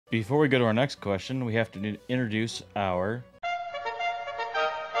Before we go to our next question, we have to introduce our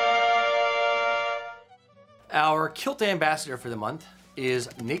Kilt Ambassador for the month is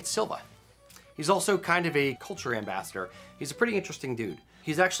Nate Silva. He's also kind of a culture ambassador. He's a pretty interesting dude.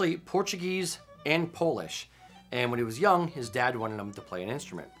 He's actually Portuguese and Polish, and when he was young, his dad wanted him to play an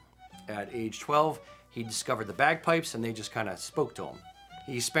instrument. At age 12, he discovered the bagpipes, and they just kind of spoke to him.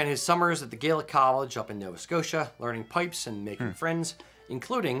 He spent his summers at the Gaelic College up in Nova Scotia, learning pipes and making friends,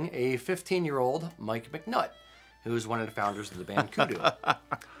 including a 15-year-old Mike McNutt, who is one of the founders of the band Kudu.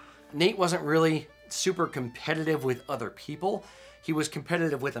 Nate wasn't really super competitive with other people. He was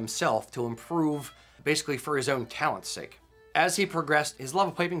competitive with himself to improve, basically for his own talent's sake. As he progressed, his love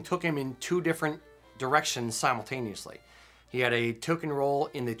of piping took him in two different directions simultaneously. He had a token role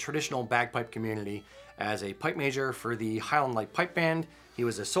in the traditional bagpipe community as a pipe major for the Highland Light Pipe Band. He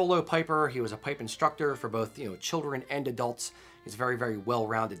was a solo piper. He was a pipe instructor for both children and adults. He's a very, very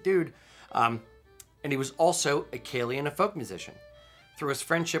well-rounded dude. And he was also a ceilidh and a folk musician. Through his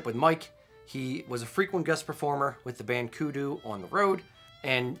friendship with Mike, he was a frequent guest performer with the band Kudu on the road,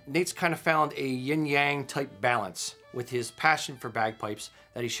 and Nate's kind of found a yin-yang type balance with his passion for bagpipes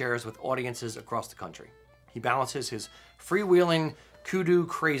that he shares with audiences across the country. He balances his freewheeling Kudu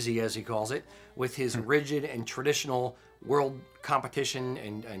crazy, as he calls it, with his rigid and traditional world competition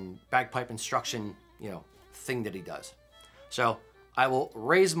and bagpipe instruction, thing that he does. So I will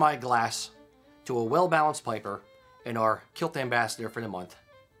raise my glass to a well-balanced piper and our Kilt Ambassador for the month,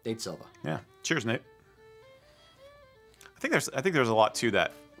 Nate Silva. Yeah. Cheers, Nate. I think there's a lot to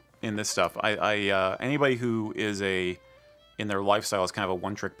that in this stuff. Anybody who is in their lifestyle is kind of a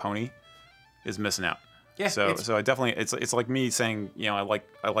one-trick pony is missing out. Yeah. So I definitely it's like me saying, I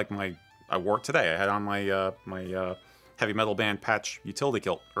wore it today. I had on my heavy metal band patch utility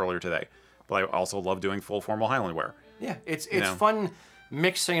kilt earlier today, but I also love doing full formal Highland wear. Yeah, it's fun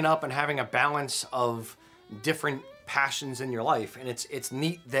mixing it up and having a balance of different passions in your life, and it's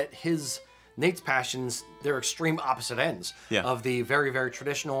neat that Nate's passions, they're extreme opposite ends of the very, very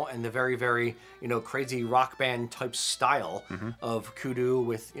traditional and the very, very, crazy rock band type style of Kudu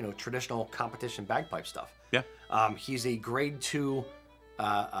with, traditional competition bagpipe stuff. Yeah. He's a grade 2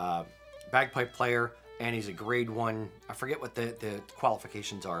 bagpipe player, and he's a grade 1, I forget what the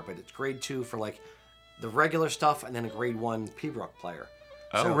qualifications are, but it's grade 2 for like the regular stuff, and then a grade 1 Pibroch player.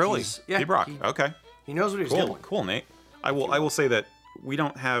 Oh, so really? Pibroch, okay. He knows what he's doing. Cool, Nate. I will say that we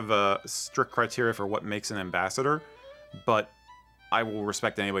don't have strict criteria for what makes an ambassador, but I will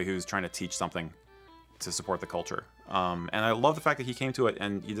respect anybody who's trying to teach something to support the culture. And I love the fact that he came to it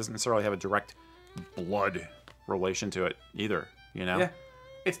and he doesn't necessarily have a direct blood relation to it either, Yeah.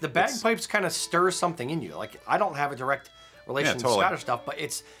 It's the bagpipes kind of stir something in you. Like, I don't have a direct relation to Scottish stuff, but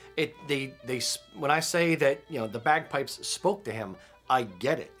when I say that, the bagpipes spoke to him, I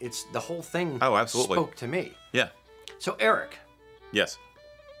get it. It's the whole thing. Oh, absolutely. Spoke to me. Yeah. So Eric. Yes.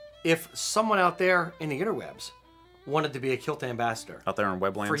 If someone out there in the interwebs wanted to be a Kilt Ambassador out there in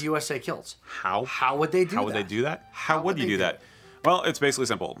Weblands for USA Kilts, how would they do that? How would they do that? How would you do that? Well, it's basically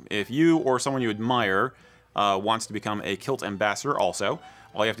simple. If you or someone you admire wants to become a Kilt Ambassador also,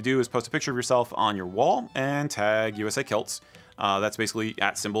 all you have to do is post a picture of yourself on your wall and tag USA Kilts. That's basically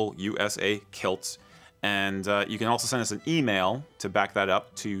 @ USA Kilts. And you can also send us an email to back that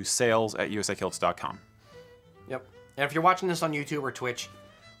up to sales@usakilts.com. Yep. And if you're watching this on YouTube or Twitch,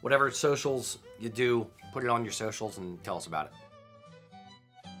 whatever socials you do, put it on your socials and tell us about it.